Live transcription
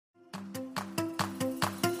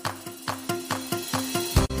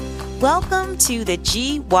Welcome to the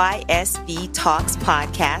GYSB Talks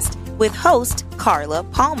podcast with host Carla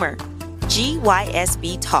Palmer.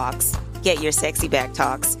 GYSB Talks, Get Your Sexy Back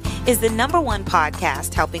Talks, is the #1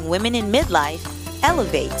 podcast helping women in midlife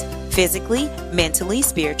elevate physically, mentally,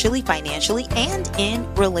 spiritually, financially, and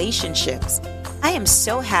in relationships. I am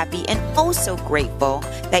so happy and oh so grateful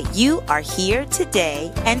that you are here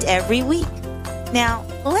today and every week. Now,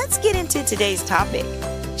 let's get into today's topic,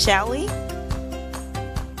 shall we?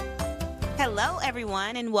 Hello,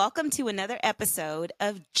 everyone, and welcome to another episode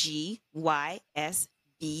of GYSB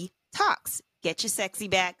Talks, Get Your Sexy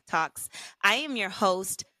Back Talks. I am your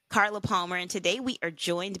host, Carla Palmer, and today we are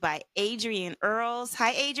joined by Adrienne Earls.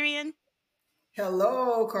 Hi, Adrienne.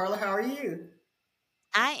 Hello, Carla. How are you?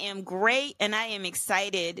 I am great, and I am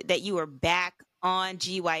excited that you are back on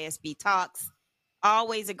GYSB Talks.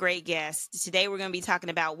 Always a great guest. Today we're going to be talking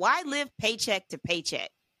about why live paycheck to paycheck.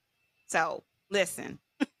 So, listen.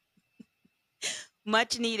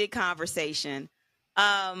 Much needed conversation.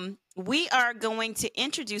 We are going to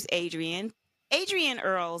introduce Adrienne. Adrienne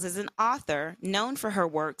Earls is an author known for her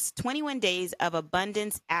works 21 Days of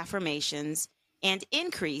Abundance Affirmations and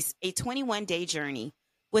Increase, a 21-day journey.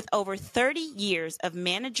 With over 30 years of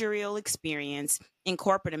managerial experience in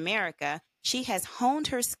corporate America, she has honed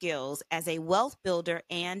her skills as a wealth builder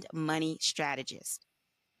and money strategist.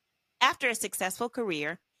 After a successful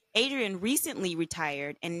career, Adrienne recently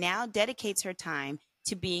retired and now dedicates her time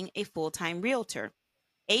to being a full-time realtor.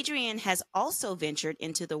 Adrienne has also ventured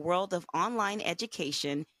into the world of online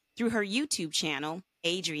education through her YouTube channel,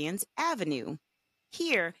 Adrienne's Avenue.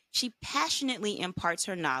 Here, she passionately imparts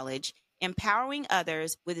her knowledge, empowering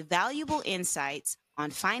others with valuable insights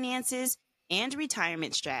on finances and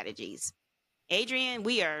retirement strategies. Adrienne,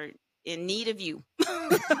 we are in need of you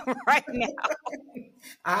right now.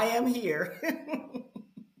 I am here.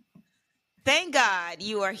 Thank God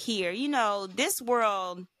you are here. You know, this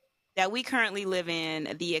world that we currently live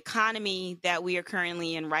in, the economy that we are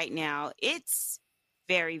currently in right now, it's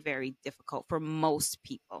very, very difficult for most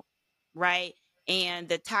people, right? And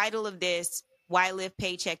the title of this, Why Live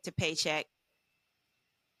Paycheck to Paycheck?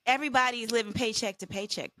 Everybody's living paycheck to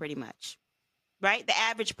paycheck pretty much, right? The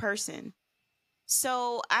average person.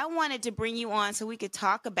 So I wanted to bring you on so we could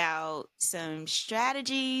talk about some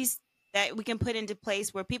strategies that we can put into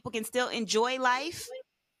place where people can still enjoy life,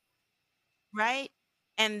 right?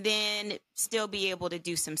 And then still be able to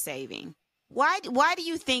do some saving. Why do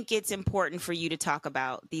you think it's important for you to talk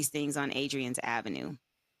about these things on Adrienne's Avenue?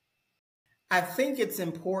 I think it's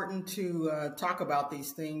important to talk about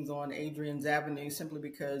these things on Adrienne's Avenue simply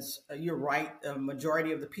because you're right. A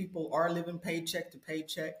majority of the people are living paycheck to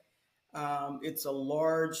paycheck. It's a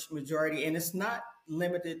large majority, and it's not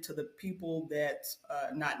limited to the people that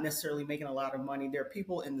not necessarily making a lot of money. There are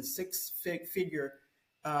people in the six-figure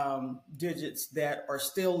digits that are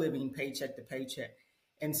still living paycheck to paycheck.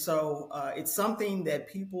 And so it's something that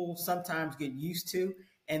people sometimes get used to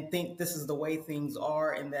and think this is the way things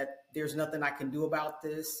are and that there's nothing I can do about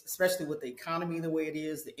this, especially with the economy the way it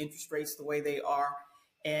is, the interest rates the way they are.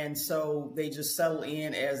 And so they just settle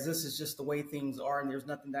in as this is just the way things are and there's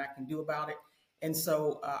nothing that I can do about it. And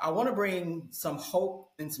so I want to bring some hope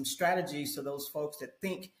and some strategies to those folks that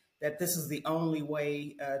think that this is the only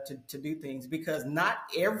way to do things, because not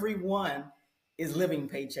everyone is living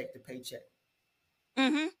paycheck to paycheck.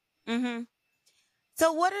 Mm-hmm. Mm-hmm.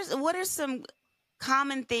 So what are some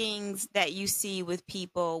common things that you see with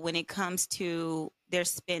people when it comes to their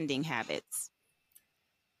spending habits?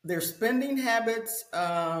 Their spending habits,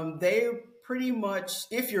 they pretty much,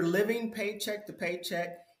 if you're living paycheck to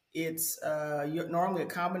paycheck, it's normally a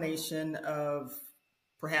combination of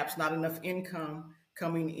perhaps not enough income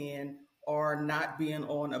coming in or not being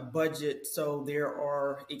on a budget. So there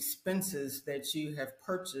are expenses that you have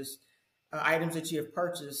purchased, items that you have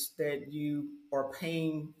purchased that you are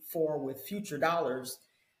paying for with future dollars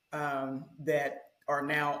that are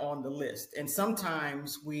now on the list. And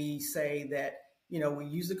sometimes we say that, we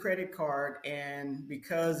use the credit card and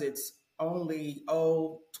because it's only,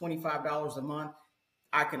 $25 a month,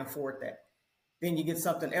 I can afford that. Then you get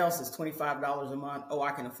something else that's $25 a month. Oh,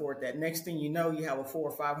 I can afford that. Next thing you know, you have a $400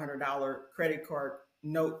 or $500 credit card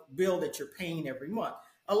note bill that you're paying every month,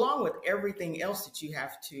 along with everything else that you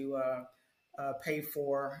have to pay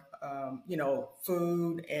for,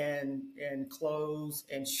 food and clothes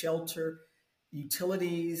and shelter,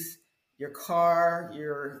 utilities, your car,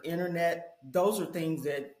 your internet. Those are things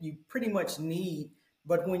that you pretty much need.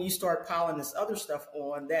 But when you start piling this other stuff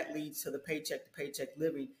on, that leads to the paycheck to paycheck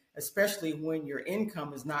living, especially when your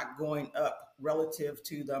income is not going up relative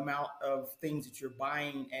to the amount of things that you're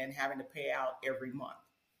buying and having to pay out every month.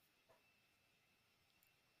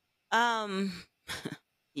 Um,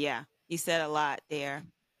 yeah, you said a lot there.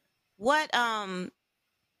 What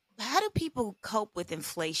how do people cope with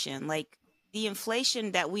inflation? Like the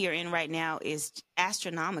inflation that we are in right now is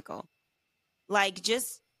astronomical. Like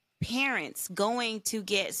just parents going to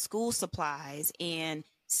get school supplies and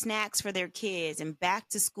snacks for their kids and back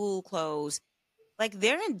to school clothes. Like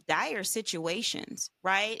they're in dire situations,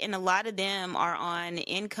 right? And a lot of them are on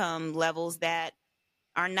income levels that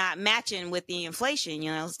are not matching with the inflation.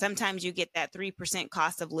 You know, sometimes you get that 3%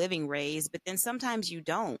 cost of living raise, but then sometimes you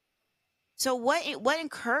don't. So what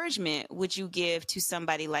encouragement would you give to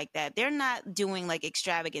somebody like that? They're not doing like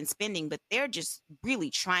extravagant spending, but they're just really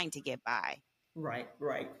trying to get by. Right,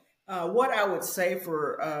 right. What I would say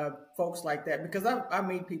for folks like that, because I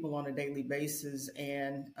meet people on a daily basis,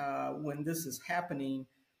 and when this is happening,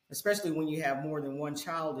 especially when you have more than one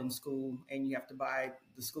child in school and you have to buy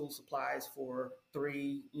the school supplies for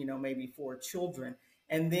three, maybe four children,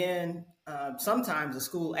 and then sometimes the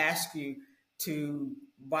school asks you to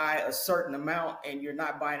buy a certain amount, and you're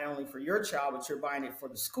not buying it only for your child, but you're buying it for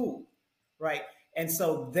the school, right? And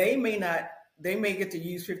so they may get to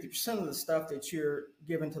use 50% of the stuff that you're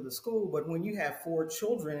giving to the school, but when you have four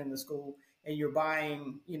children in the school and you're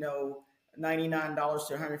buying, $99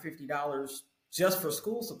 to $150 just for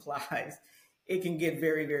school supplies, it can get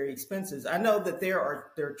very, very expensive. I know that there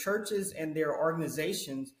are churches and there are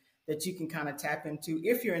organizations that you can kind of tap into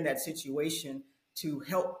if you're in that situation to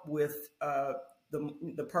help with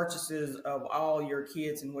the purchases of all your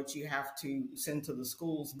kids and what you have to send to the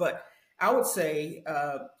schools. But I would say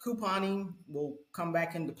couponing will come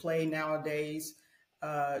back into play nowadays.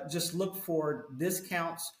 Just look for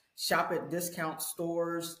discounts, shop at discount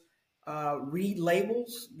stores, read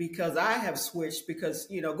labels, because I have switched, because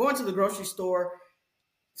going to the grocery store,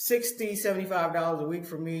 60 $75 a week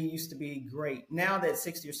for me used to be great. Now that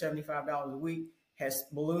 60 or $75 a week has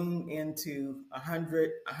ballooned into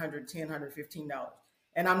 100, 110, $115,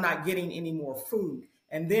 and I'm not getting any more food.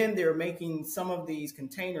 And then they're making some of these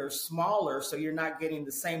containers smaller, so you're not getting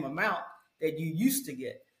the same amount that you used to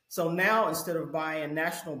get. So now, instead of buying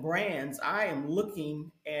national brands, I am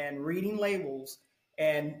looking and reading labels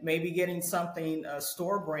and maybe getting something, a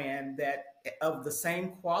store brand, that of the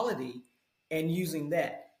same quality, and using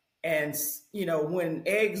that. And when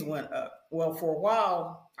eggs went up, well, for a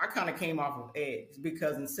while I kind of came off of eggs,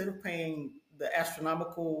 because instead of paying the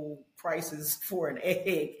astronomical prices for an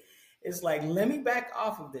egg, it's like, let me back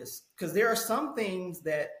off of this, because there are some things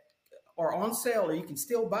that are on sale or you can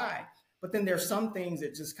still buy, but then there's some things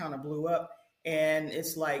that just kind of blew up. And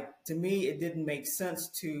it's like, to me, it didn't make sense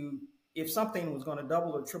to, if something was going to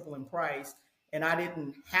double or triple in price and I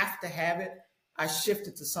didn't have to have it, I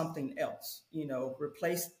shifted to something else,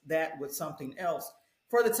 replace that with something else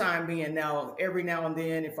for the time being. Now, every now and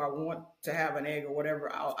then, if I want to have an egg or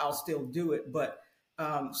whatever, I'll still do it. But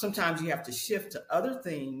sometimes you have to shift to other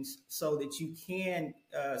things so that you can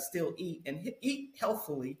still eat and eat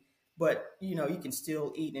healthfully, but you can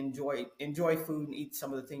still eat, enjoy food, and eat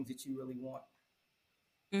some of the things that you really want.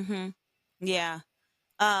 Mhm. Yeah.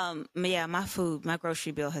 Yeah, my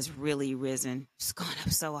grocery bill has really risen. It's gone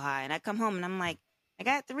up so high. And I come home and I'm like, I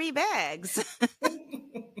got 3 bags.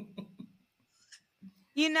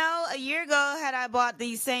 You know, a year ago, had I bought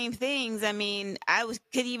these same things, I mean,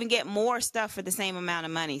 could even get more stuff for the same amount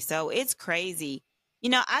of money. So it's crazy. You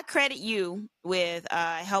know, I credit you with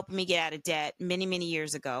helping me get out of debt many, many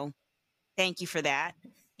years ago. Thank you for that.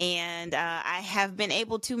 And I have been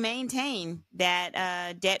able to maintain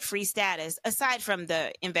that debt free status aside from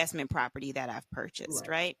the investment property that I've purchased, Right.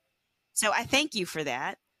 right? So I thank you for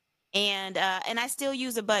that. And I still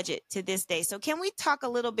use a budget to this day. So can we talk a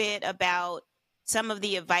little bit about some of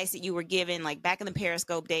the advice that you were given like back in the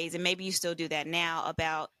Periscope days, and maybe you still do that now,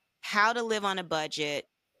 about how to live on a budget,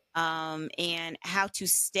 and how to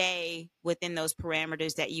stay within those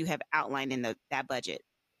parameters that you have outlined in that budget?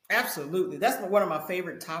 Absolutely. That's one of my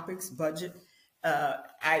favorite topics, budget.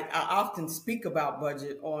 I often speak about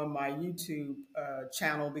budget on my YouTube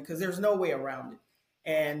channel because there's no way around it.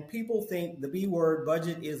 And people think the B word,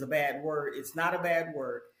 budget, is a bad word. It's not a bad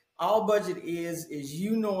word. All budget is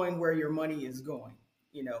you knowing where your money is going.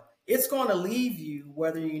 It's going to leave you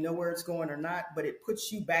whether you know where it's going or not, but it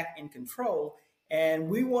puts you back in control. And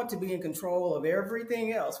we want to be in control of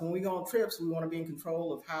everything else. When we go on trips, we want to be in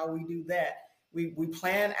control of how we do that. We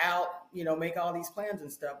plan out, make all these plans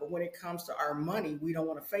and stuff. But when it comes to our money, we don't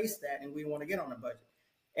want to face that, and we want to get on a budget.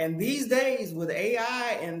 And these days with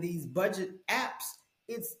AI and these budget apps,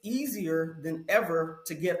 it's easier than ever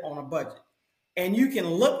to get on a budget. And you can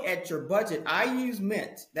look at your budget. I use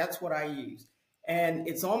Mint. That's what I use. And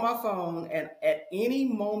it's on my phone. And at any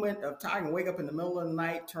moment of time, I can wake up in the middle of the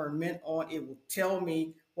night, turn Mint on. It will tell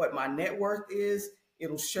me what my net worth is.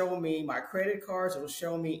 It'll show me my credit cards. It'll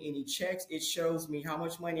show me any checks. It shows me how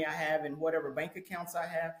much money I have in whatever bank accounts I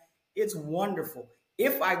have. It's wonderful.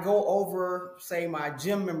 If I go over, say, my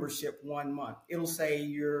gym membership one month, it'll say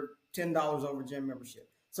you're $10 over gym membership.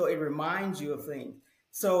 So it reminds you of things.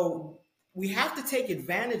 So we have to take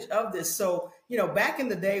advantage of this. So, back in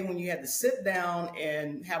the day when you had to sit down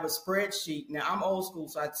and have a spreadsheet, now I'm old school,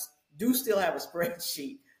 so I do still have a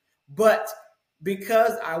spreadsheet, but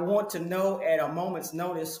because I want to know at a moment's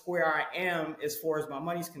notice where I am as far as my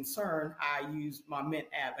money's concerned, I use my Mint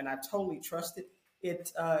app and I totally trust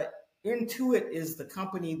it. Intuit is the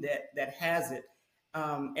company that has it.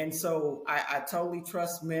 And so I totally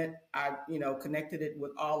trust Mint. I, connected it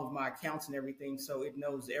with all of my accounts and everything, so it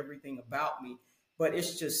knows everything about me. But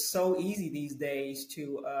it's just so easy these days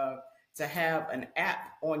to have an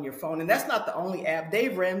app on your phone, and that's not the only app.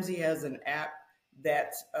 Dave Ramsey has an app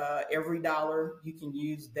that every dollar you can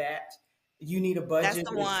use that. You need a That's budget.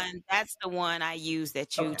 the one. That's the one I used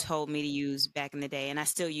that you Okay, told me to use back in the day, and I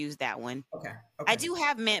still use that one. okay, I okay. do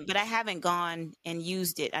have Mint, but I haven't gone and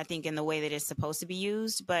used it, I think, in the way that it's supposed to be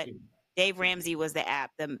used. But Dave Ramsey was the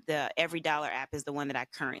app. The Every Dollar app is the one that I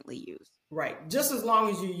currently use. Right. Just as long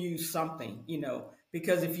as you use something,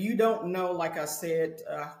 because if you don't know, like I said,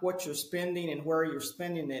 what you're spending and where you're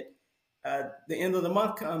spending it, the end of the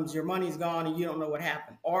month comes, your money's gone and you don't know what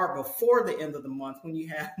happened. Or before the end of the month, when you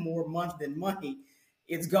have more month than money,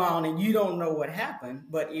 it's gone and you don't know what happened.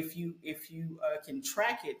 But if you can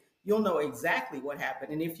track it, you'll know exactly what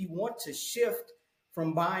happened. And if you want to shift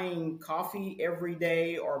from buying coffee every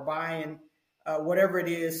day or buying whatever it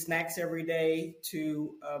is, snacks every day,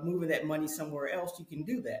 to moving that money somewhere else, you can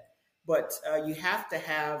do that. But you have to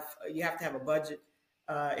have a budget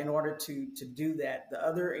in order to do that. The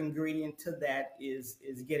other ingredient to that is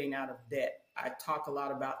getting out of debt. I talk a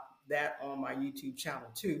lot about that on my YouTube channel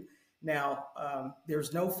too. Now,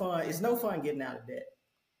 there's no fun. It's no fun getting out of debt.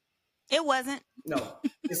 It wasn't. No,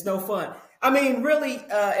 it's no fun. I mean, really,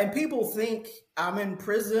 and people think I'm in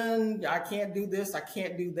prison. I can't do this. I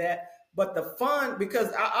can't do that. But the fun,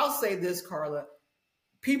 because I'll say this, Carla,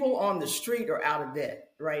 people on the street are out of debt,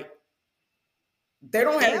 right? They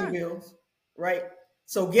don't have They any are. bills, right?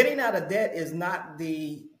 So getting out of debt is not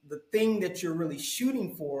the thing that you're really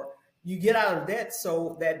shooting for. You get out of debt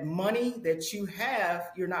so that money that you have,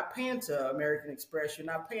 you're not paying to American Express, you're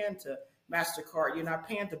not paying to MasterCard, you're not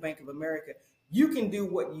paying to Bank of America. You can do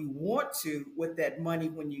what you want to with that money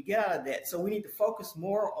when you get out of debt. So we need to focus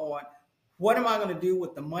more on what am I going to do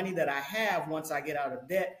with the money that I have once I get out of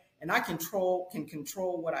debt, and I can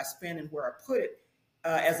control what I spend and where I put it,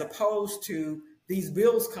 as opposed to these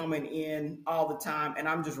bills coming in all the time and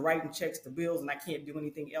I'm just writing checks to bills and I can't do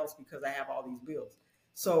anything else because I have all these bills.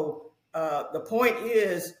 So the point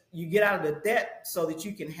is you get out of the debt so that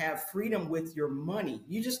you can have freedom with your money.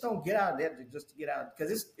 You just don't get out of debt just to get out,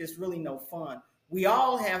 because it's really no fun. We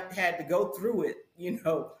all have had to go through it.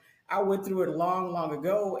 I went through it long, long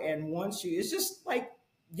ago. And it's just like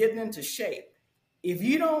getting into shape. If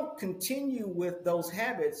you don't continue with those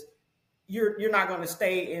habits, you're not going to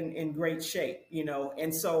stay in great shape,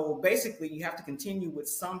 And so basically you have to continue with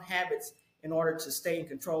some habits in order to stay in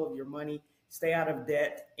control of your money, stay out of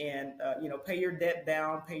debt, and pay your debt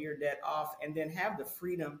down, pay your debt off, and then have the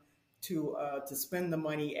freedom to spend the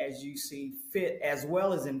money as you see fit, as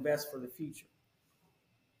well as invest for the future.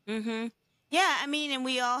 Mm-hmm. Yeah, I mean, and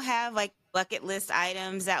we all have like bucket list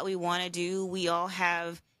items that we want to do. We all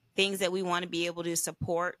have things that we want to be able to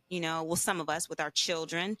support, well, some of us with our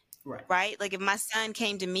children, Right. right? Like if my son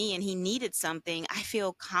came to me and he needed something, I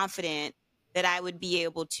feel confident that I would be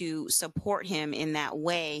able to support him in that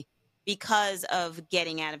way because of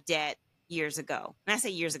getting out of debt years ago. And I say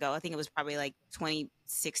years ago, I think it was probably like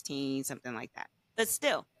 2016, something like that. But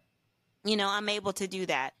still, I'm able to do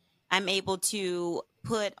that. I'm able to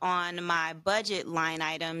put on my budget line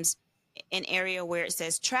items an area where it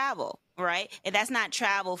says travel, right? And that's not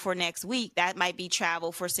travel for next week. That might be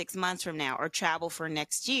travel for 6 months from now or travel for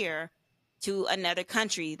next year to another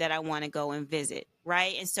country that I want to go and visit,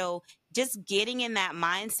 right? And so just getting in that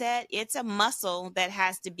mindset, it's a muscle that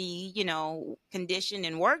has to be, conditioned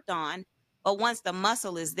and worked on. But once the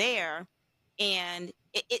muscle is there, and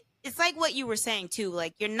it's like what you were saying too,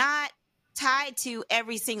 like you're not tied to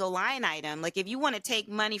every single line item. Like if you want to take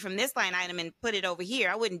money from this line item and put it over here,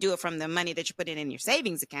 I wouldn't do it from the money that you put in your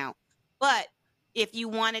savings account. But if you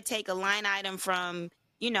want to take a line item from,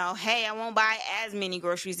 hey, I won't buy as many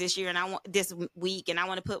groceries this year and I want this week and I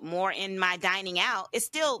want to put more in my dining out, it's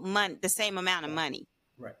still the same amount of money,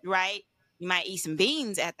 Right. right? You might eat some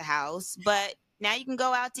beans at the house, but now you can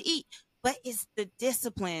go out to eat. But it's the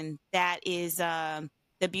discipline that is the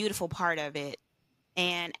beautiful part of it.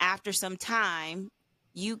 And after some time,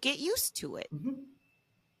 you get used to it. Mm-hmm.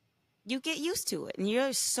 You get used to it, and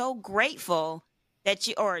you're so grateful that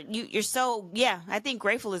you're so, yeah, I think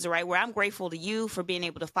grateful is the right word. I'm grateful to you for being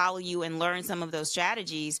able to follow you and learn some of those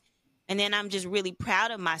strategies. And then I'm just really proud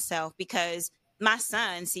of myself because my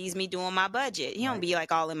son sees me doing my budget. He don't Right. be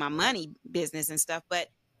like all in my money business and stuff, but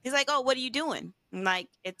he's like, oh, what are you doing? I'm like,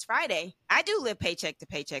 it's Friday. I do live paycheck to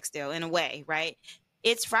paycheck still in a way, right?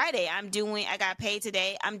 It's Friday. I got paid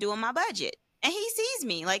today, I'm doing my budget, and he sees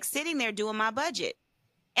me like sitting there doing my budget.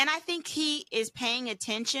 And I think he is paying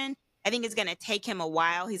attention. I think it's going to take him a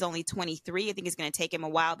while. He's only 23. I think it's going to take him a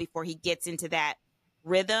while before he gets into that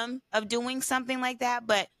rhythm of doing something like that.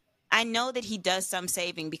 But I know that he does some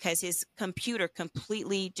saving because his computer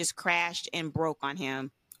completely just crashed and broke on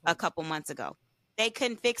him a couple months ago. They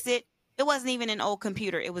couldn't fix it. It wasn't even an old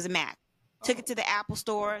computer, it was a Mac. Took it Oh. to the Apple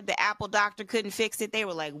store. The Apple doctor couldn't fix it. They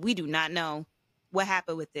were like, we do not know what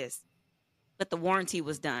happened with this. But the warranty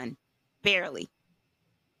was done, barely.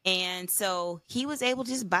 And so he was able to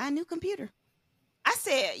just buy a new computer. I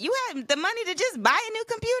said, you had the money to just buy a new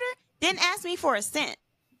computer? Didn't ask me for a cent.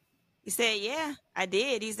 He said, yeah, I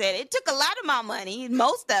did. He said, it took a lot of my money,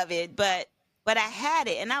 most of it, but I had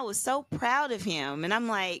it. And I was so proud of him. And I'm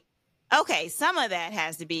like, okay, some of that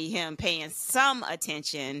has to be him paying some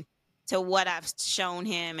attention to what I've shown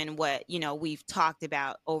him and what, we've talked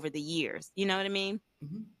about over the years. You know what I mean?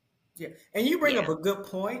 Mm-hmm. Yeah, and you bring up Yeah. a good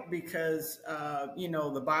point because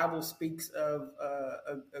the Bible speaks of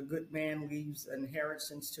a good man leaves an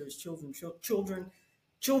inheritance to his children's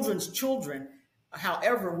children.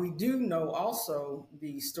 However, we do know also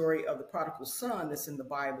the story of the prodigal son that's in the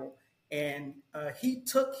Bible, and he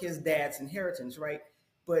took his dad's inheritance, right?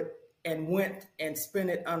 But and went and spent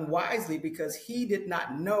it unwisely because he did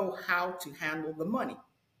not know how to handle the money.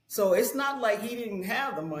 So it's not like he didn't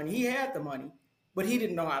have the money; he had the money, but he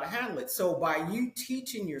didn't know how to handle it. So by you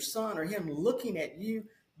teaching your son or him looking at you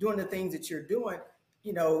doing the things that you're doing,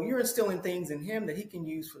 you're instilling things in him that he can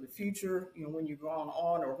use for the future, when you go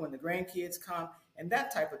on or when the grandkids come and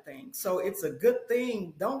that type of thing. So it's a good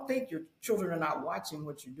thing. Don't think your children are not watching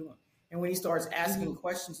what you're doing. And when he starts Mm-hmm. asking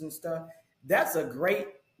questions and stuff, that's a great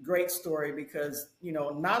story because,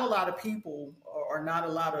 not a lot of people or not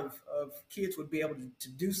a lot of kids would be able to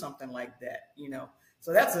do something like that.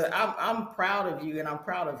 So I'm proud of you and I'm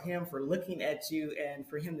proud of him for looking at you and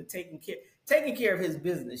for him to taking care of his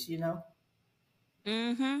business.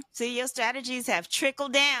 Mm-hmm. See, your strategies have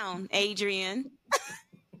trickled down, Adrian.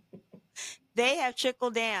 They have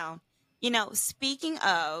trickled down. Speaking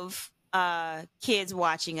of kids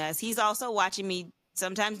watching us, he's also watching me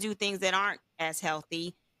sometimes do things that aren't as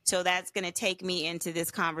healthy. So that's going to take me into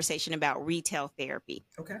this conversation about retail therapy.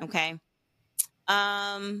 Okay. Okay.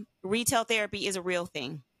 Retail therapy is a real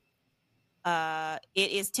thing. It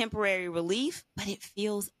is temporary relief, but it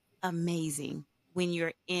feels amazing when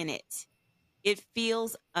you're in it. It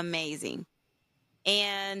feels amazing.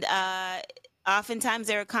 And oftentimes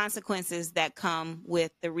there are consequences that come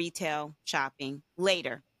with the retail shopping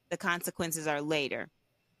later. The consequences are later.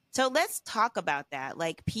 So let's talk about that.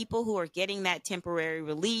 Like people who are getting that temporary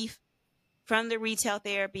relief from the retail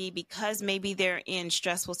therapy because maybe they're in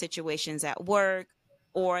stressful situations at work,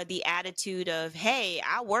 or the attitude of, hey,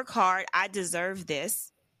 I work hard, I deserve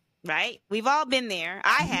this, right? We've all been there.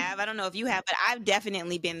 I have. I don't know if you have, but I've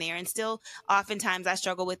definitely been there. And still, oftentimes, I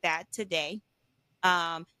struggle with that today.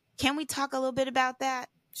 Um, can we talk a little bit about that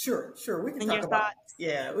Sure. We can and talk your about thoughts?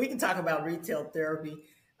 yeah, we can talk about retail therapy.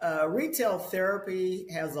 Retail therapy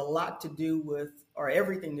has a lot to do with, or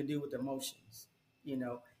everything to do with emotions. You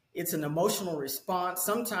know, it's an emotional response.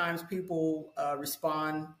 Sometimes people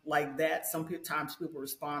respond like that. Sometimes people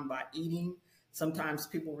respond by eating. Sometimes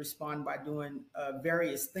people respond by doing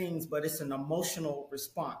various things, but it's an emotional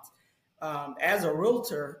response. As a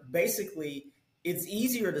realtor, basically, it's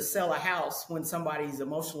easier to sell a house when somebody's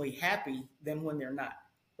emotionally happy than when they're not,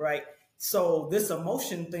 right? So this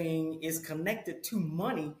emotion thing is connected to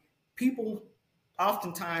money. People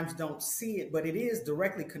oftentimes don't see it, but it is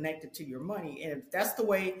directly connected to your money. And if that's the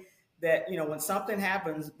way that, when something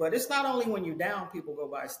happens, but it's not only when you're down, people go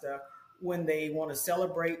buy stuff. When they want to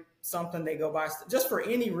celebrate something, they go buy stuff. Just for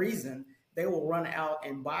any reason, they will run out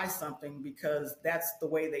and buy something because that's the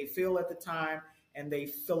way they feel at the time. And they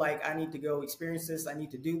feel like, I need to go experience this. I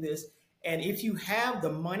need to do this. And if you have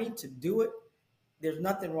the money to do it, there's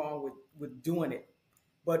nothing wrong with doing it.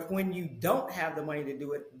 But when you don't have the money to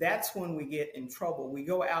do it, that's when we get in trouble. We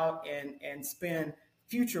go out and spend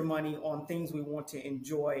future money on things we want to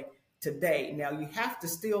enjoy today. Now you have to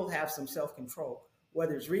still have some self-control,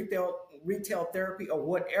 whether it's retail therapy or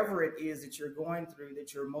whatever it is that you're going through,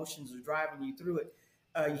 that your emotions are driving you through it.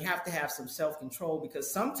 You have to have some self-control,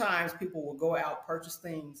 because sometimes people will go out, purchase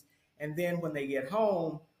things, and then when they get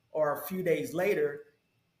home or a few days later,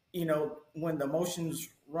 when the emotions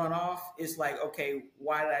run off, it's like, okay,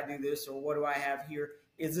 why did I do this? Or what do I have here?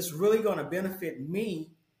 Is this really going to benefit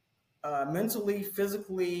me mentally,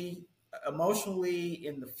 physically, emotionally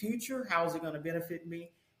in the future? How is it going to benefit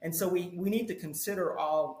me? And so we need to consider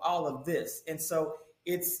all of this. And so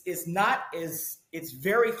it's not as it's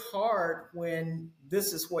very hard when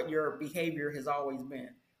this is what your behavior has always been,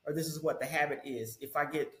 or this is what the habit is. If I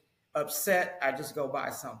get upset, I just go buy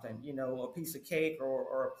something, a piece of cake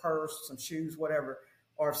or a purse, some shoes, whatever.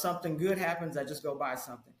 Or if something good happens, I just go buy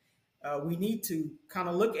something. We need to kind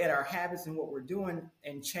of look at our habits and what we're doing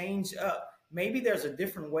and change up. Maybe there's a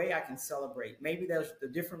different way I can celebrate. Maybe there's a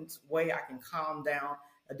different way I can calm down,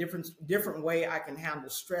 a different way I can handle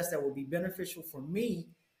stress that will be beneficial for me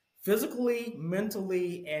physically,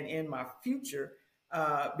 mentally, and in my future,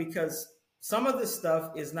 because some of this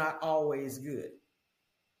stuff is not always good.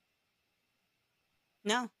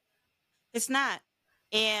 No, it's not.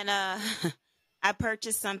 And I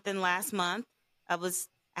purchased something last month. I was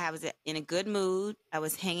in a good mood. I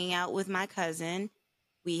was hanging out with my cousin.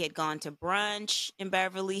 We had gone to brunch in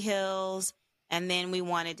Beverly Hills, and then we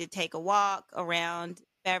wanted to take a walk around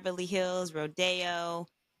Beverly Hills, Rodeo.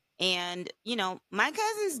 And, my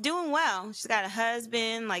cousin's doing well. She's got a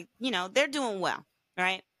husband, like, they're doing well,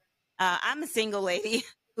 right? I'm a single lady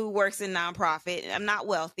who works in nonprofit. I'm not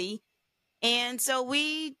wealthy. And so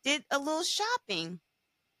we did a little shopping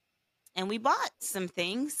and we bought some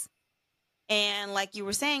things. And like you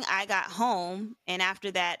were saying, I got home, and after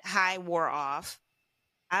that high wore off,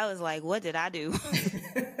 I was like, what did I do?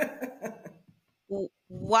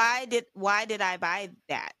 Why did I buy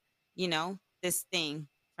that? This thing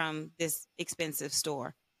from this expensive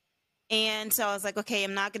store. And so I was like, okay,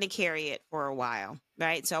 I'm not going to carry it for a while,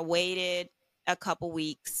 right? So I waited a couple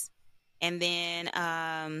weeks, and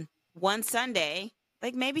then one Sunday,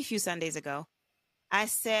 like maybe a few Sundays ago, I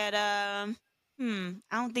said, I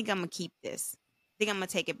don't think I'm gonna keep this. I think I'm gonna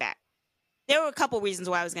take it back. There were a couple reasons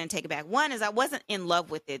why I was gonna take it back. One is I wasn't in love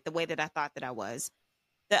with it the way that I thought that I was.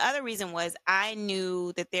 The other reason was I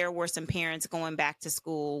knew that there were some parents going back to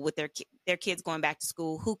school with their kids going back to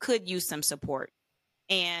school who could use some support,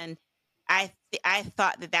 and I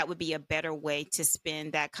thought that that would be a better way to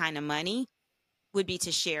spend that kind of money, would be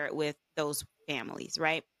to share it with those families,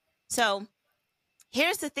 right? So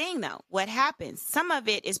here's the thing though. What happens? Some of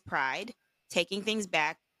it is pride, taking things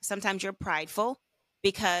back. Sometimes you're prideful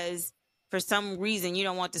because for some reason you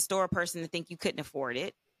don't want the store person to think you couldn't afford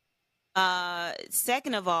it.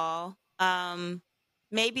 Second of all,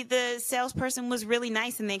 maybe the salesperson was really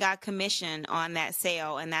nice and they got commission on that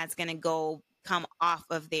sale, and that's going to come off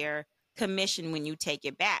of their commission when you take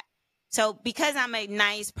it back. So because I'm a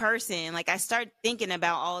nice person, like I start thinking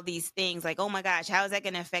about all these things like, oh my gosh, how is that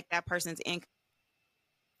going to affect that person's income?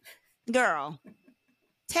 Girl,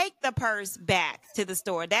 take the purse back to the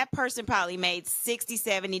store. That person probably made $60,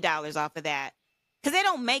 $70 off of that, because they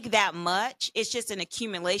don't make that much. It's just an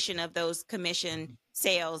accumulation of those commission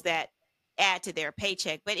sales that add to their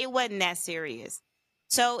paycheck, but it wasn't that serious.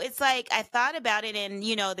 So it's like I thought about it, and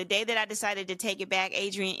the day that I decided to take it back,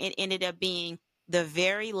 Adrian, it ended up being the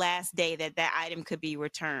very last day that that item could be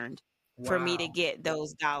returned for me to Wow. get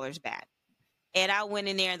those dollars back. And I went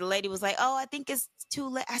in there and the lady was like, oh, I think it's too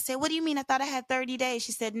late. I said, what do you mean? I thought I had 30 days.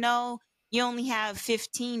 She said, no, you only have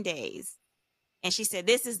 15 days. And she said,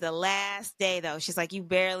 this is the last day though. She's like, you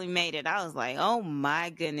barely made it. I was like, oh my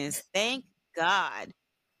goodness. Thank God.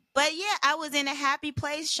 But yeah, I was in a happy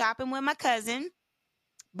place shopping with my cousin,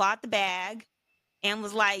 bought the bag, and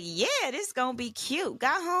was like, yeah, this is going to be cute.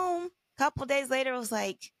 Got home a couple days later. I was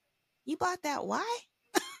like, you bought that? Why?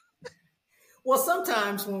 Well,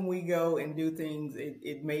 sometimes when we go and do things,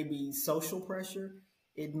 it may be social pressure.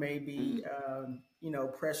 It may be,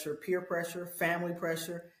 Mm-hmm. pressure, peer pressure, family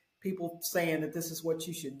pressure, people saying that this is what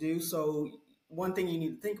you should do. So, one thing you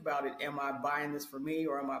need to think about it: am I buying this for me,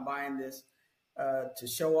 or am I buying this to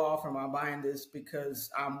show off? Or am I buying this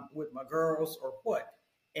because I'm with my girls, or what?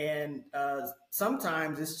 And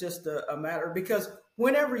sometimes it's just a matter, because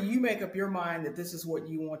whenever you make up your mind that this is what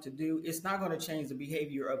you want to do, it's not going to change the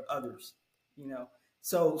behavior of others, you know.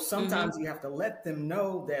 So Mm-hmm. sometimes you have to let them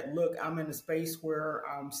know that, look, I'm in a space where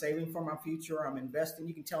I'm saving for my future, I'm investing.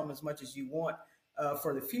 You can tell them as much as you want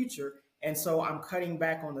for the future. And so I'm cutting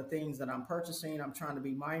back on the things that I'm purchasing. I'm trying to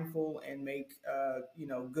be mindful and make,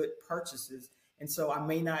 good purchases. And so I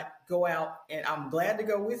may not go out, and I'm glad to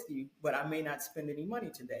go with you, but I may not spend any money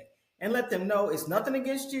today. And let them know it's nothing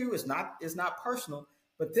against you. It's not personal,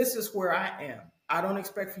 but this is where I am. I don't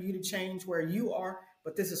expect for you to change where you are,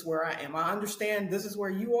 but this is where I am. I understand this is where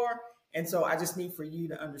you are. And so I just need for you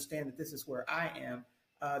to understand that this is where I am,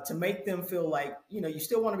 to make them feel like, you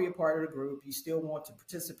still want to be a part of the group. You still want to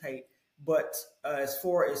participate. But as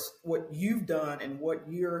far as what you've done and what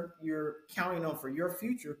you're counting on for your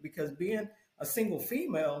future, because being a single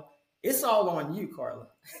female, it's all on you, Carla.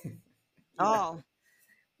 you know All,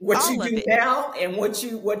 what you all of do it. now and what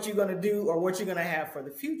you're going to do or what you're going to have for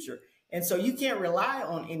the future. And so you can't rely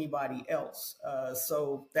on anybody else.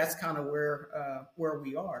 So that's kind of where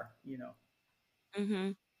we are.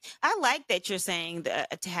 Hmm. I like that you're saying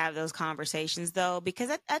to have those conversations though,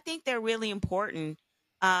 because I think they're really important.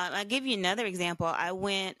 I'll give you another example. I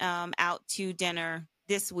went out to dinner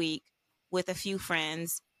this week with a few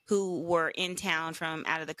friends who were in town from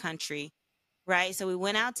out of the country. Right. So we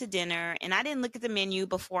went out to dinner and I didn't look at the menu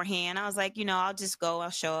beforehand. I was like, I'll just go, I'll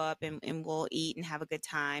show up and we'll eat and have a good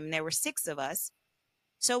time. And there were six of us.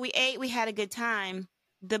 So we ate, we had a good time.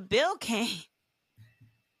 The bill came.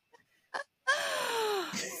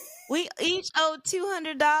 We each owed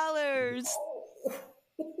 $200.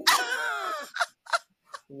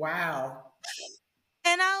 Wow.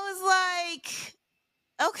 And I was like,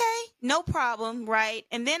 okay, no problem, right?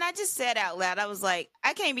 And then I just said out loud, I was like,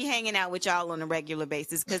 I can't be hanging out with y'all on a regular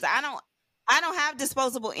basis because I don't have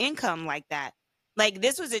disposable income like that. Like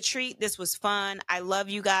this was a treat, this was fun. I love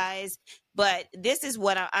you guys, but this is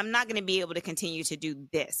what I'm not going to be able to continue to do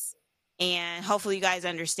this. And hopefully you guys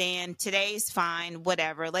understand. Today's fine,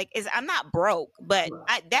 whatever. Like I'm not broke, but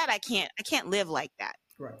Right. I can't live like that.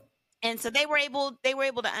 Right. And so they were able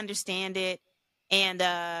to understand it, and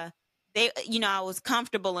they I was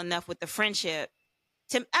comfortable enough with the friendship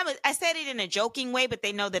to I said it in a joking way, but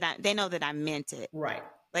they know that I meant it. Right.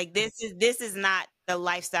 Like this is not the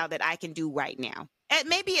lifestyle that I can do right now. And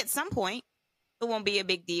maybe at some point it won't be a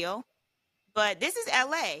big deal, but this is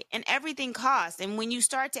LA and everything costs. And when you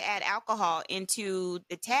start to add alcohol into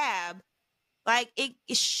the tab, like it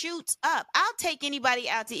shoots up. I'll take anybody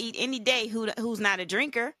out to eat any day who's not a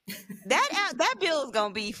drinker. That bill is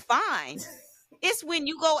gonna be fine. It's when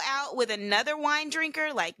you go out with another wine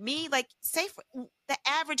drinker like me, like say for, the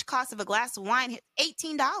average cost of a glass of wine hits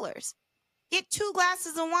 $18. Get two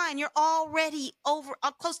glasses of wine, you're already over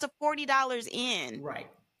close to $40 in Right.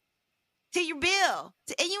 to your bill,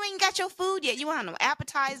 and you ain't got your food yet. You don't have no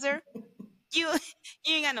appetizer. You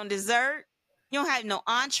you ain't got no dessert. You don't have no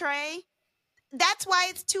entree. That's why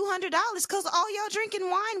it's $200 because all y'all drinking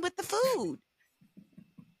wine with the food.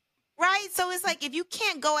 Right. So it's like if you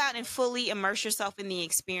can't go out and fully immerse yourself in the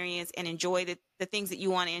experience and enjoy the things that you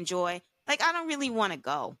want to enjoy, like I don't really want to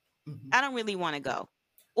go. Mhm. I don't really want to go.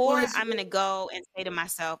 Well, Or it's, I'm going to go and say to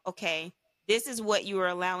myself, okay, this is what you are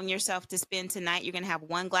allowing yourself to spend tonight. You're going to have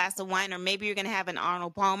one glass of wine, or maybe you're going to have an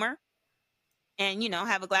Arnold Palmer and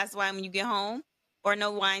have a glass of wine when you get home, or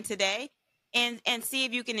no wine today, and see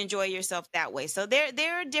if you can enjoy yourself that way. So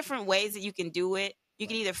there are different ways that you can do it. You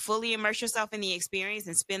can either fully immerse yourself in the experience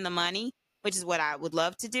and spend the money, which is what I would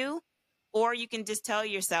love to do, or you can just tell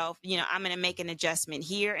yourself, I'm going to make an adjustment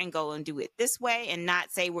here and go and do it this way, and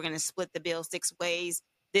not say we're going to split the bill six ways.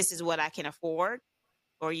 This is what I can afford,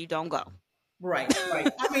 or you don't go. right. Right.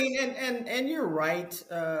 I mean, and you're right.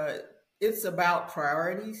 It's about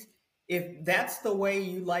priorities. If that's the way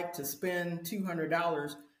you like to spend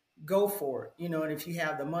 $200, go for it. And if you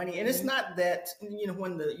have the money, and it's Mhm. not that when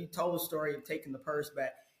you told the story of taking the purse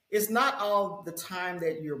back, it's not all the time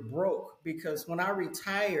that you're broke. Because when I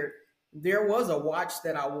retired, there was a watch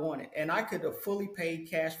that I wanted, and I could have fully paid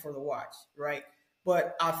cash for the watch, right?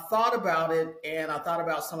 But I thought about it, and I thought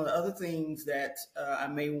about some of the other things that I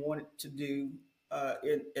may want to do,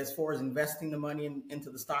 as far as investing the money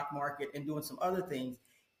into the stock market and doing some other things.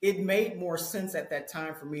 It made more sense at that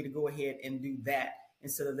time for me to go ahead and do that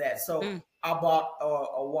instead of that. So Mm. I bought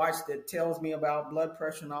a watch that tells me about blood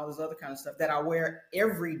pressure and all this other kind of stuff that I wear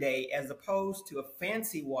every day, as opposed to a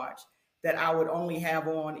fancy watch that I would only have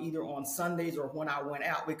on either on Sundays or when I went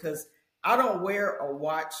out, because I don't wear a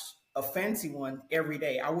watch, a fancy one, every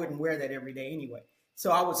day. I wouldn't wear that every day anyway. So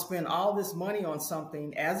I would spend all this money on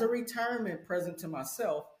something as a retirement present to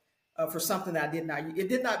myself, for something that I did not. It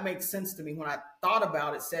did not make sense to me when I thought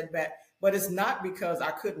about it, said back. But it's not because I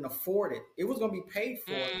couldn't afford it. It was going to be paid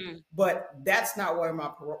for, Mm. but that's not where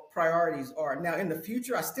my priorities are. Now, in the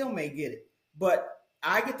future, I still may get it, but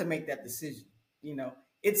I get to make that decision. You know,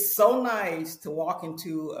 it's so nice to walk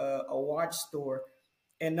into a watch store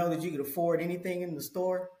and know that you could afford anything in the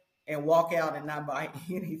store and walk out and not buy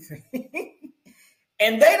anything.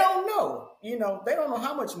 and they don't know. They don't know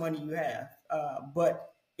how much money you have. But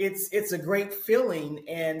it's a great feeling,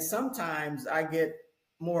 and sometimes I get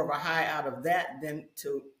more of a high out of that than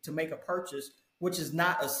to make a purchase, which is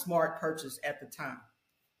not a smart purchase at the time.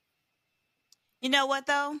 You know what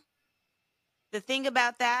though? The thing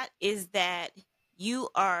about that is that you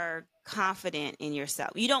are confident in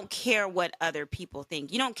yourself. You don't care what other people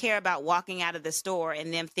think. You don't care about walking out of the store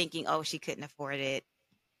and them thinking, "Oh, she couldn't afford it.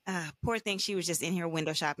 Poor thing, she was just in here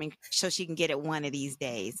window shopping so she can get it one of these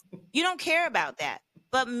days." You don't care about that.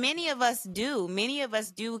 But many of us do. Many of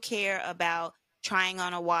us do care about trying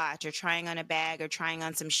on a watch or trying on a bag or trying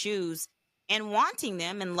on some shoes and wanting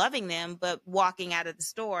them and loving them, but walking out of the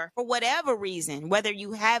store for whatever reason, whether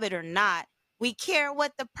you have it or not, we care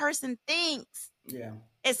what the person thinks. Yeah.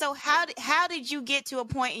 And so how did you get to a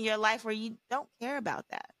point in your life where you don't care about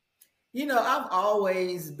that? I've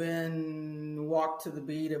always been walked to the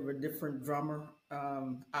beat of a different drummer.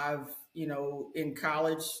 In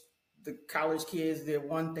college, the college kids did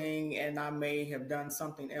one thing, and I may have done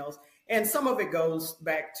something else. And some of it goes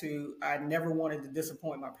back to I never wanted to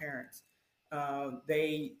disappoint my parents.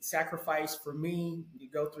 They sacrificed for me.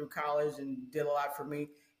 You go through college and did a lot for me.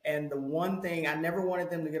 And the one thing I never wanted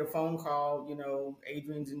them to get a phone call,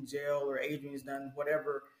 Adrian's in jail or Adrian's done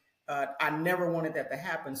whatever. I never wanted that to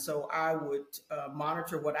happen. So I would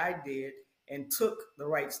monitor what I did and took the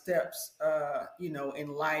right steps, in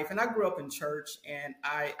life. And I grew up in church, and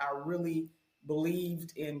I really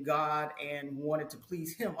believed in God and wanted to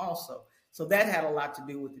please Him also. So that had a lot to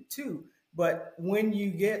do with it too. But when you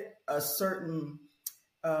get a certain,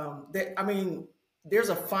 there's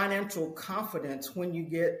a financial confidence when you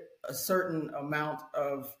get a certain amount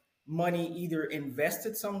of money either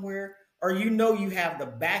invested somewhere or you have the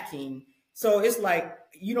backing. So it's like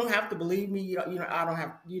you don't have to believe me. I don't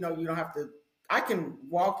have you don't have to. I can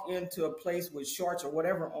walk into a place with shorts or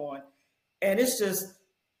whatever on, and it's just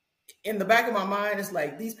in the back of my mind. It's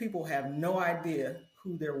like these people have no idea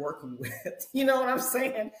who they're working with. You know what I'm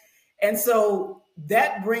saying? And so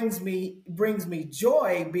that brings me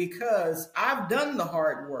joy because I've done the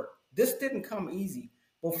hard work. This didn't come easy.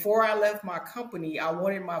 Before I left my company, I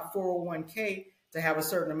wanted my 401k to have a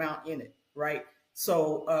certain amount in it, right?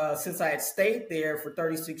 So since I had stayed there for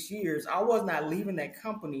 36 years, I was not leaving that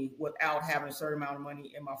company without having a certain amount of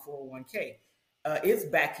money in my 401k. It's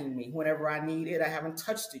backing me whenever I need it. I haven't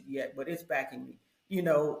touched it yet, but it's backing me.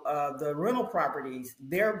 The rental properties,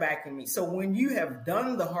 they're backing me. So when you have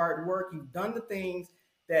done the hard work, you've done the things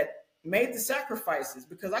that made the sacrifices,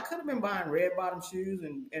 because I could have been buying red bottom shoes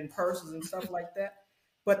and purses and stuff like that.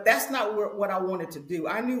 But that's not what I wanted to do.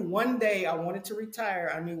 I knew one day I wanted to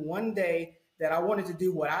retire. I knew one day that I wanted to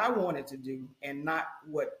do what I wanted to do and not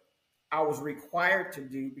what I was required to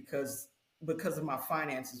do because of my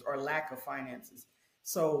finances or lack of finances.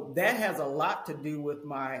 So that has a lot to do with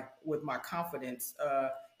my confidence,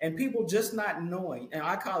 and people just not knowing. And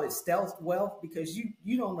I call it stealth wealth because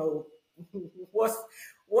you don't know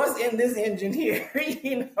what's in this engine here,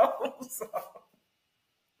 So.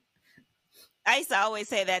 I used to always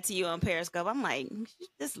say that to you on Periscope. I'm like,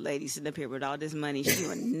 this lady sitting up here with all this money, she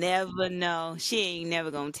will never know. She ain't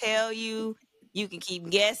never gonna tell you. You can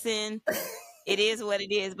keep guessing. It is what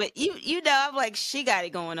it is. But I'm like, she got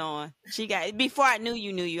it going on. She got it. Before I knew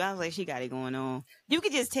you. I was like, she got it going on. You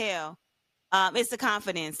could just tell. It's the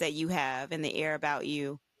confidence that you have and the air about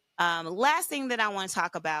you. Last thing that I want to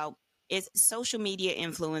talk about is social media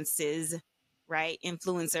influences, right?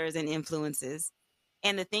 Influencers and influences.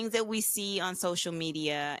 And the things that we see on social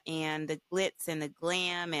media and the glitz and the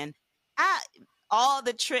glam and I, all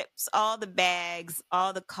the trips, all the bags,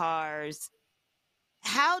 all the cars.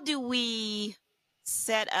 How do we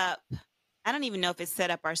set up? I don't even know if it's set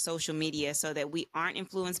up our social media so that we aren't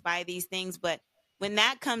influenced by these things. But when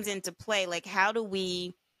that comes into play, like how do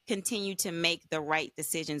we continue to make the right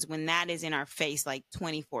decisions when that is in our face like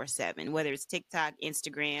 24/7, whether it's TikTok,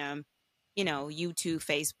 Instagram, YouTube,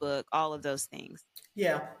 Facebook, all of those things?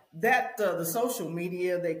 Yeah, that the social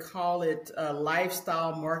media, they call it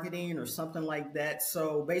lifestyle marketing or something like that.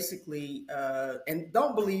 So basically, and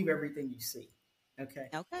don't believe everything you see. Okay.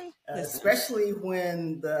 Okay. Listen. Especially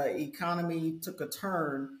when the economy took a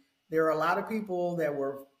turn, there are a lot of people that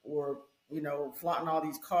were flaunting all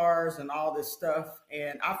these cars and all this stuff.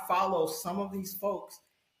 And I follow some of these folks,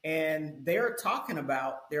 and they're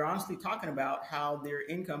honestly talking about how their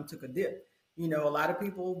income took a dip. A lot of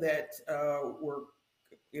people that were,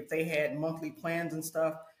 if they had monthly plans and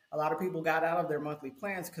stuff, a lot of people got out of their monthly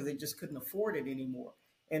plans because they just couldn't afford it anymore.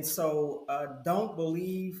 And so don't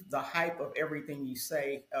believe the hype of everything you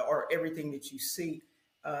say or everything that you see.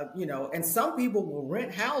 And some people will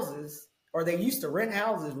rent houses or they used to rent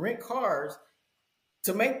houses, rent cars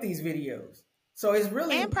to make these videos. So it's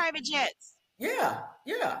really, And private jets. yeah,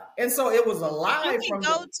 yeah. And so it was a You lie can from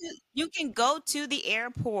go the, to you can go to the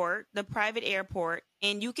airport, the private airport,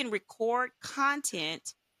 and you can record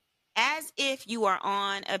content as if you are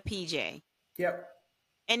on a PJ. yep,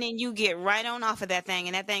 And then you get right on off of that thing,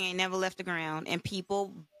 and that thing ain't never left the ground, and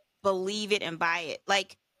people believe it and buy it.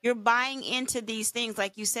 Like, you're buying into these things,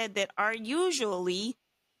 like you said, that are usually,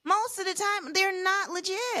 most of the time, they're not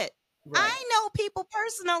legit. right. I know people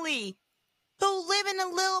personally who live in a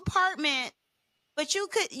little apartment, but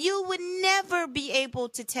you would never be able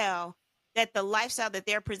to tell that the lifestyle that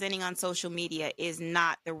they're presenting on social media is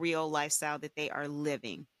not the real lifestyle that they are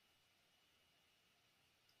living.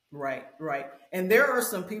 Right, right. And there are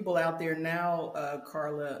some people out there now,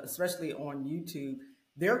 Carla, especially on YouTube.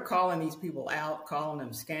 They're calling these people out, calling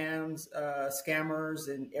them scams, scammers,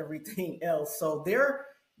 and everything else. So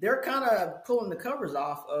they're kind of pulling the covers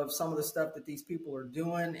off of some of the stuff that these people are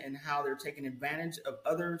doing and how they're taking advantage of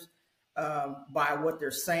others by what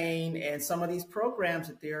they're saying, and some of these programs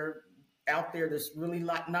that they're out there that's really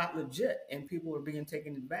not legit, and people are being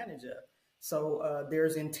taken advantage of. So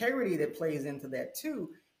there's integrity that plays into that too.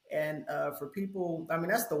 And for people, I mean,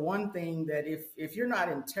 that's the one thing that if you're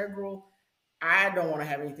not integral, I don't want to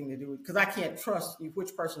have anything to do with, because I can't trust you,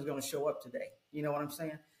 which person is going to show up today. You know what I'm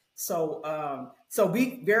saying? So so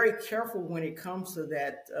be very careful when it comes to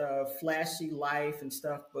that flashy life and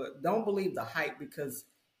stuff, but don't believe the hype, because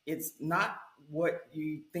it's not what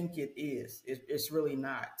you think it is. It's really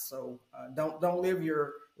not. So don't live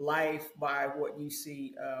your life by what you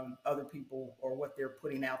see other people or what they're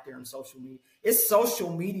putting out there on social media. It's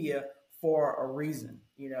social media for a reason.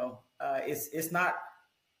 You know, it's not.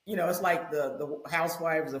 You know, it's like the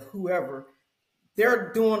housewives of whoever.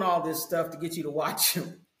 They're doing all this stuff to get you to watch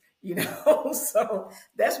them. You know, so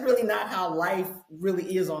that's really not how life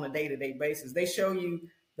really is on a day to day basis. They show you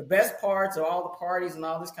the best parts of all the parties and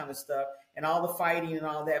all this kind of stuff and all the fighting and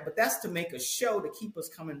all that, but that's to make a show to keep us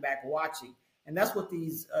coming back watching. And that's what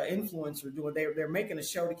these influencers are doing. They're making a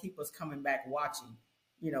show to keep us coming back watching,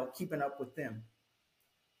 you know, keeping up with them.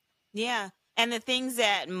 Yeah. And the things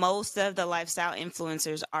that most of the lifestyle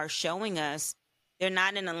influencers are showing us, they're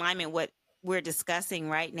not in alignment with what we're discussing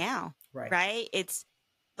right now. Right. Right? It's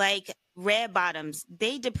like red bottoms.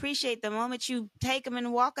 They depreciate the moment you take them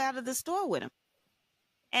and walk out of the store with them.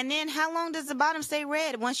 And then how long does the bottom stay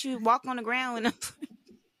red once you walk on the ground? And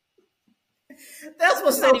That's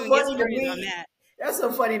what's let's not so even get funny to started on me. that. That's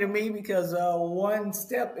so funny to me because one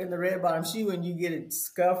step in the red bottom shoe and you get it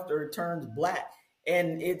scuffed or it turns black.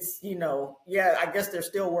 And it's, you know, yeah, I guess they're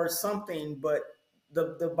still worth something, but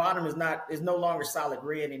the bottom is no longer solid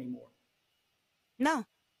red anymore. No,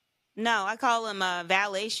 no, I call them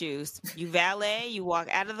valet shoes. You valet, you walk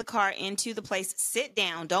out of the car into the place, sit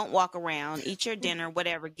down, don't walk around, eat your dinner,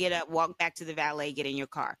 whatever, get up, walk back to the valet, get in your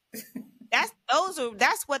car. That's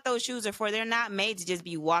what those shoes are for. They're not made to just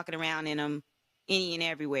be walking around in them any and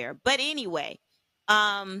everywhere. But anyway,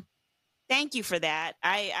 um, thank you for that.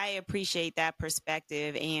 I appreciate that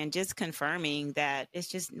perspective and just confirming that it's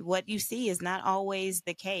just what you see is not always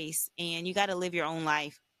the case. And you got to live your own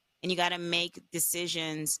life and you got to make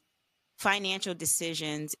decisions, financial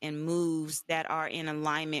decisions and moves that are in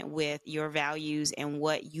alignment with your values and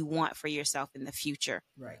what you want for yourself in the future.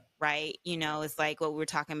 Right. Right? You know, it's like what we were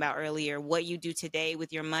talking about earlier. What you do today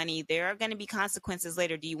with your money, there are going to be consequences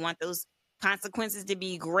later. Do you want those consequences to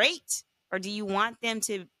be great, or do you want them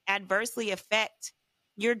to adversely affect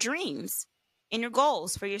your dreams and your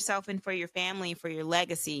goals for yourself and for your family and for your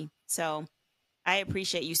legacy? So I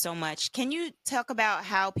appreciate you so much. Can you talk about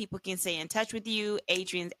how people can stay in touch with you,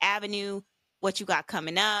 Adrian's Avenue, what you got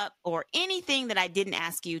coming up, or anything that I didn't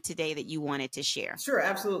ask you today that you wanted to share? Sure,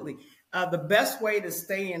 absolutely. The best way to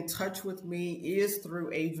stay in touch with me is through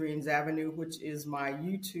Adrian's Avenue, which is my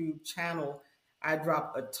YouTube channel. I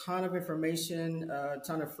drop a ton of information, a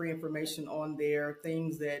ton of free information on there,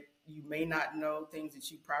 things that you may not know, things that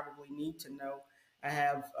you probably need to know. I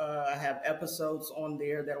have episodes on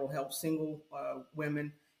there that will help single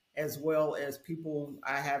women as well as people.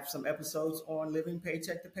 I have some episodes on living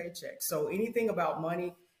paycheck to paycheck. So anything about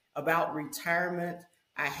money, about retirement,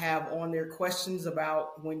 I have on there questions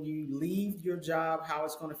about when you leave your job, how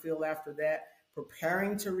it's going to feel after that,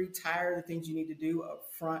 preparing to retire, the things you need to do up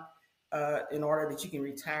front in order that you can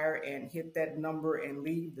retire and hit that number and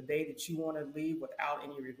leave the day that you want to leave without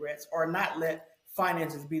any regrets, or not let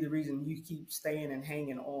finances be the reason you keep staying and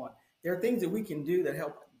hanging on. There are things that we can do that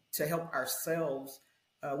help ourselves.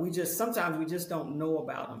 Sometimes we just don't know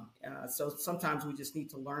about them. So sometimes we just need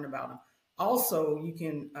to learn about them. Also, you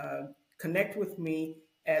can connect with me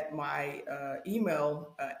at my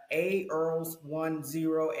email,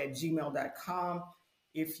 aearls10@gmail.com,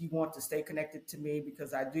 if you want to stay connected to me,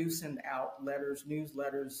 because I do send out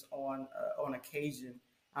newsletters on occasion.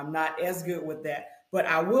 I'm not as good with that, but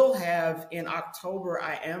I will have in October,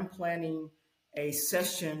 I am planning a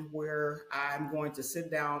session where I'm going to sit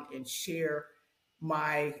down and share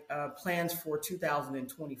my plans for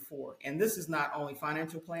 2024. And this is not only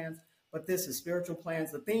financial plans, but this is spiritual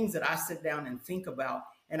plans, the things that I sit down and think about.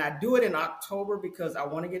 And I do it in October because I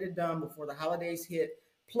want to get it done before the holidays hit.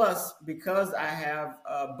 Plus, because I have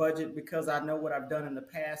a budget, because I know what I've done in the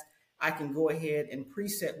past, I can go ahead and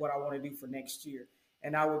preset what I want to do for next year.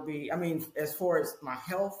 And as far as my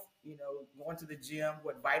health, going to the gym,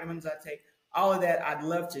 what vitamins I take, all of that, I'd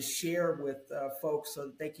love to share with folks so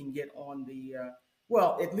that they can get on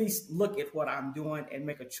at least look at what I'm doing and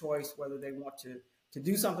make a choice whether they want to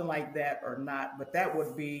do something like that or not. But that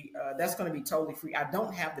would be, that's going to be totally free. I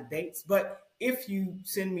don't have the dates, but if you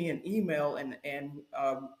send me an email and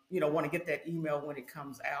want to get that email when it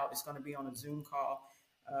comes out, it's going to be on a Zoom call.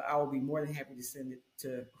 I will be more than happy to send it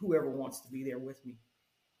to whoever wants to be there with me.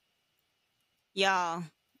 Y'all,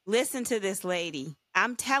 listen to this lady.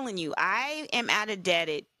 I'm telling you, I am out of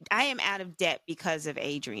debt because of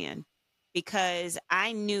Adrienne, because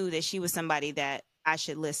I knew that she was somebody that I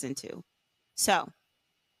should listen to. So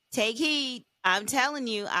take heed. I'm telling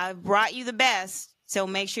you, I brought you the best. So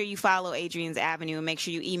make sure you follow Adrienne's Avenue and make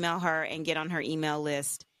sure you email her and get on her email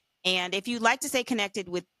list. And if you'd like to stay connected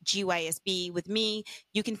with GYSB with me,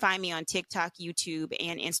 you can find me on TikTok, YouTube,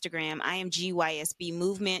 and Instagram. I am GYSB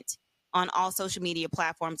Movement on all social media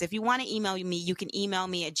platforms. If you want to email me, you can email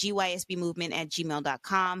me at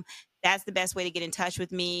gysbmovement@gmail.com. That's the best way to get in touch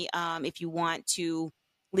with me. If you want to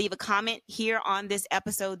leave a comment here on this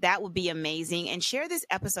episode, that would be amazing. And share this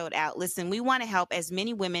episode out. Listen, we want to help as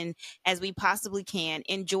many women as we possibly can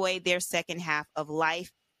enjoy their second half of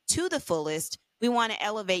life to the fullest. We want to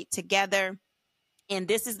elevate together. And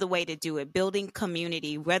this is the way to do it, building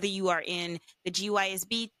community, whether you are in the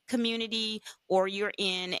GYSB community or you're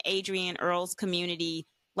in Adrienne Earl's community,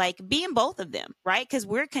 like be in both of them, right? Because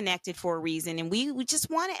we're connected for a reason and we just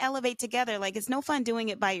want to elevate together. Like it's no fun doing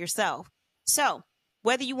it by yourself. So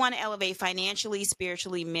whether you want to elevate financially,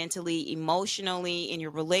 spiritually, mentally, emotionally, in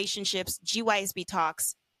your relationships, GYSB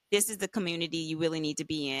Talks, this is the community you really need to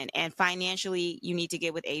be in. And financially, you need to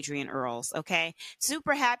get with Adrienne Earls, okay?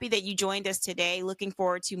 Super happy that you joined us today. Looking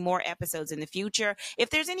forward to more episodes in the future. If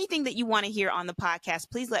there's anything that you want to hear on the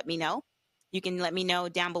podcast, please let me know. You can let me know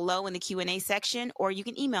down below in the Q&A section, or you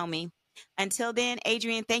can email me. Until then,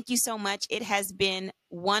 Adrienne, thank you so much. It has been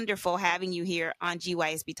wonderful having you here on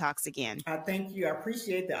GYSB Talks again. Thank you. I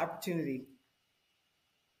appreciate the opportunity.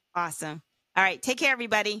 Awesome. All right. Take care,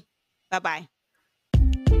 everybody. Bye-bye.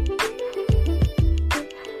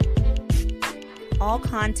 All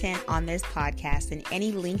content on this podcast and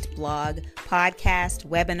any linked blog, podcast,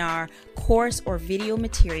 webinar, course, or video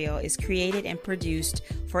material is created and produced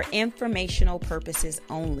for informational purposes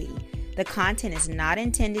only. The content is not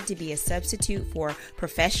intended to be a substitute for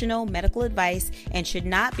professional medical advice and should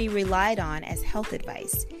not be relied on as health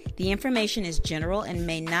advice. The information is general and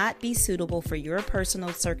may not be suitable for your personal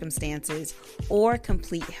circumstances or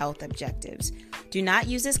complete health objectives. Do not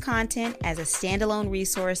use this content as a standalone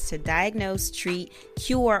resource to diagnose, treat,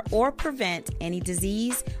 cure, or prevent any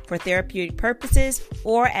disease for therapeutic purposes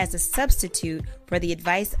or as a substitute for the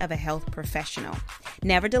advice of a health professional.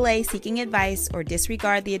 Never delay seeking advice or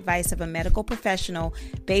disregard the advice of a medical professional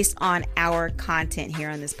based on our content here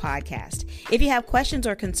on this podcast. If you have questions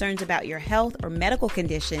or concerns about your health or medical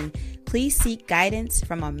condition, please seek guidance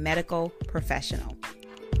from a medical professional.